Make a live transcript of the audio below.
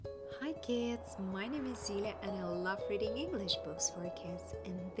kids, my name is Zilia and I love reading English books for kids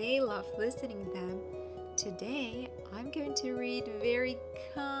and they love listening them. Today I'm going to read a very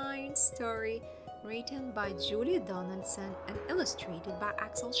kind story written by Julia Donaldson and illustrated by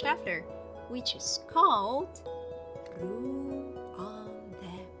Axel Scheffler, which is called Broom on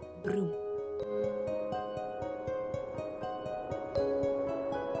the Broom.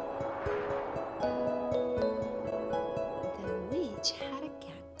 The witch had a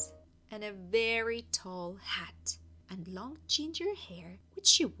cat and a very tall hat and long ginger hair which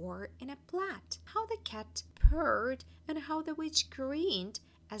she wore in a plait. How the cat purred and how the witch grinned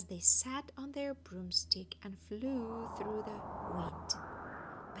as they sat on their broomstick and flew through the wind.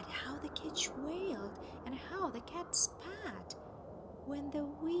 But how the cat wailed and how the cat spat when the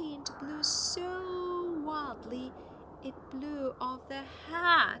wind blew so wildly it blew off the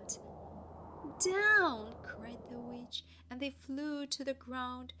hat. "Down!" cried the witch, and they flew to the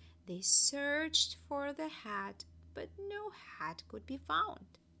ground. They searched for the hat, but no hat could be found.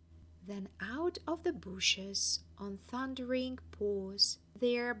 Then out of the bushes, on thundering paws,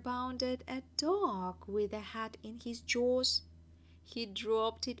 there bounded a dog with a hat in his jaws. He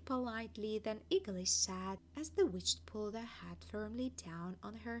dropped it politely, then eagerly said, as the witch pulled the hat firmly down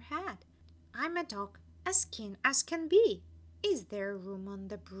on her head, "I'm a dog, as keen as can be. Is there room on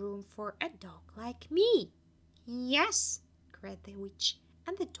the broom for a dog like me?" "Yes," cried the witch,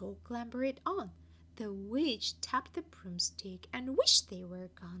 and the dog clambered on. The witch tapped the broomstick and wished they were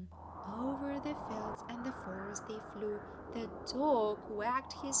gone. Over the fields and the forest they flew. The dog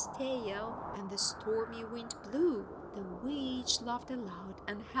wagged his tail, and the stormy wind blew. The witch laughed aloud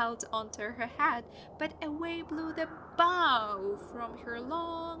and held onto her hat, but away blew the bow from her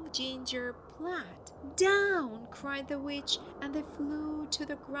long ginger plait. "Down!" cried the witch, and they flew to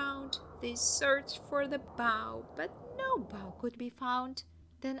the ground. They searched for the bow, but no bow could be found.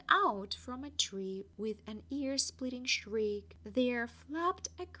 Then out from a tree, with an ear-splitting shriek, there flapped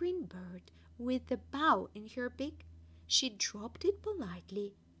a green bird with the bow in her beak. She dropped it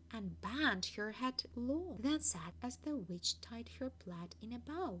politely and bent her head low, then sat as the witch tied her plait in a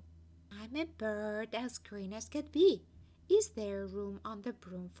bow. "I'm a bird as green as could be. Is there room on the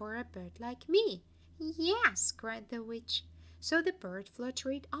broom for a bird like me?" "Yes," cried the witch. So the bird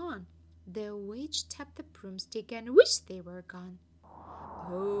fluttered on. The witch tapped the broomstick and wished they were gone.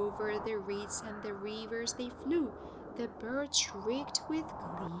 Over the reeds and the rivers they flew. The birds shrieked with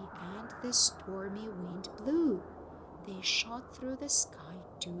glee, and the stormy wind blew. They shot through the sky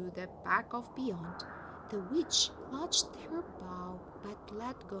to the back of beyond. The witch clutched her bow, but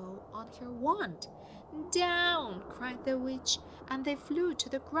let go on her wand. "Down!" cried the witch, and they flew to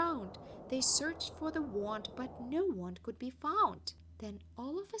the ground. They searched for the wand, but no wand could be found. Then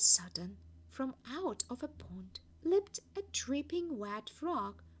all of a sudden, from out of a pond, leaped a dripping wet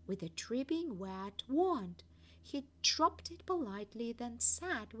frog with a dripping wet wand. He dropped it politely, then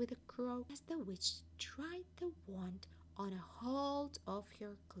sat with a croak as the witch tried the wand on a hold of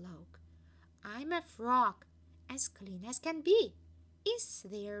her cloak. "I'm a frog, as clean as can be. Is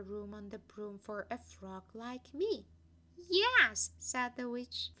there room on the broom for a frog like me?" "Yes," said the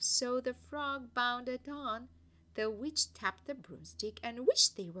witch. So the frog bounded on. The witch tapped the broomstick and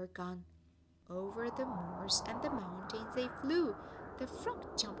wished they were gone. Over the moors and the mountains they flew. The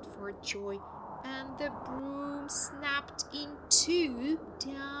frog jumped for joy, and the broom snapped in two.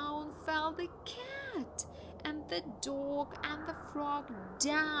 Down fell the cat, and the dog and the frog.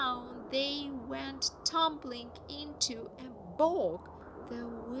 Down they went tumbling into a bog. The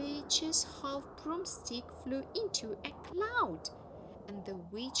witch's half broomstick flew into a cloud, and the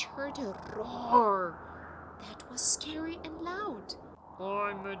witch heard a roar that was scary and loud.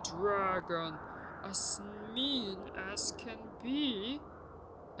 "I'm a dragon, as mean as can be,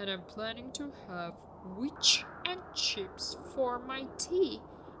 and I'm planning to have witch and chips for my tea."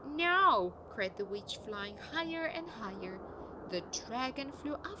 "No!" cried the witch, flying higher and higher. The dragon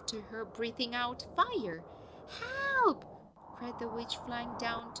flew after her, breathing out fire. "Help!" cried the witch, flying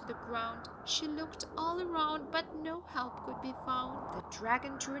down to the ground. She looked all around, but no help could be found. The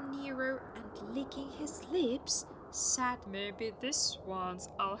dragon drew nearer and, licking his lips, said, "Maybe this once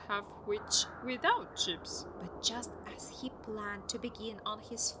I'll have witch without chips." But just as he planned to begin on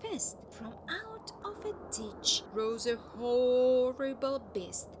his fist, from out of a ditch rose a horrible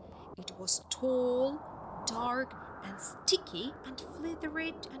beast. It was tall, dark, and sticky, and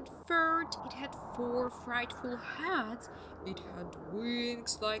slithered and furred. It had 4 frightful heads. It had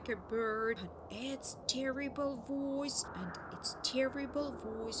wings like a bird, and its terrible voice,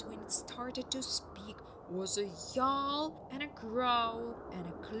 when it started to speak, was a yowl and a growl and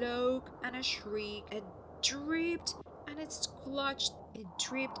a cloak and a shriek, a dripped and it splutched, it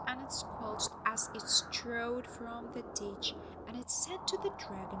dripped and it squelched as it strode from the ditch, and it said to the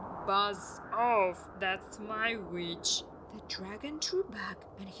dragon, Buzz off, that's my witch. The dragon drew back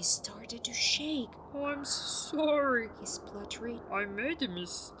and he started to shake. Oh, I'm sorry, he spluttered. I made a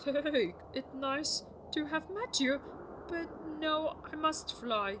mistake. It's nice to have met you, but no, I must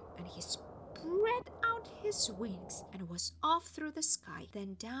fly. And he spread out his wings and was off through the sky.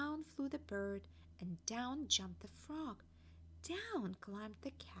 Then down flew the bird, and down jumped the frog. Down climbed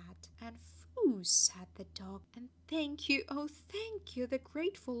the cat, and foo sat the dog. And thank you, oh thank you, the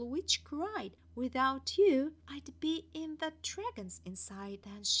grateful witch cried. Without you, I'd be in the dragon's inside.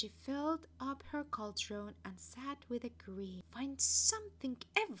 Then she filled up her cauldron and sat with a grin. Find something,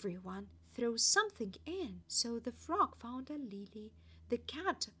 everyone, throw something in. So the frog found a lily, the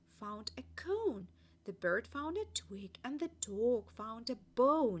cat found a cone, the bird found a twig, and the dog found a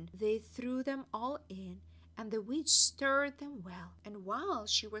bone. They threw them all in, and the witch stirred them well. And while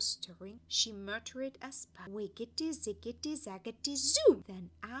she was stirring, she muttered a spell, wiggity ziggity zaggity zoom. Then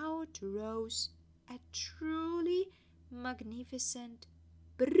out rose a truly magnificent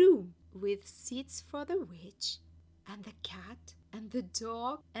broom, with seats for the witch, and the cat, and the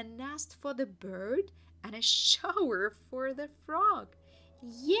dog, a nest for the bird, and a shower for the frog.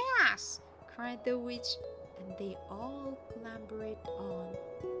 Yes, cried the witch, and they all clambered on.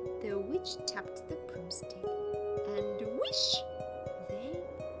 The witch tapped the broomstick, and whoosh!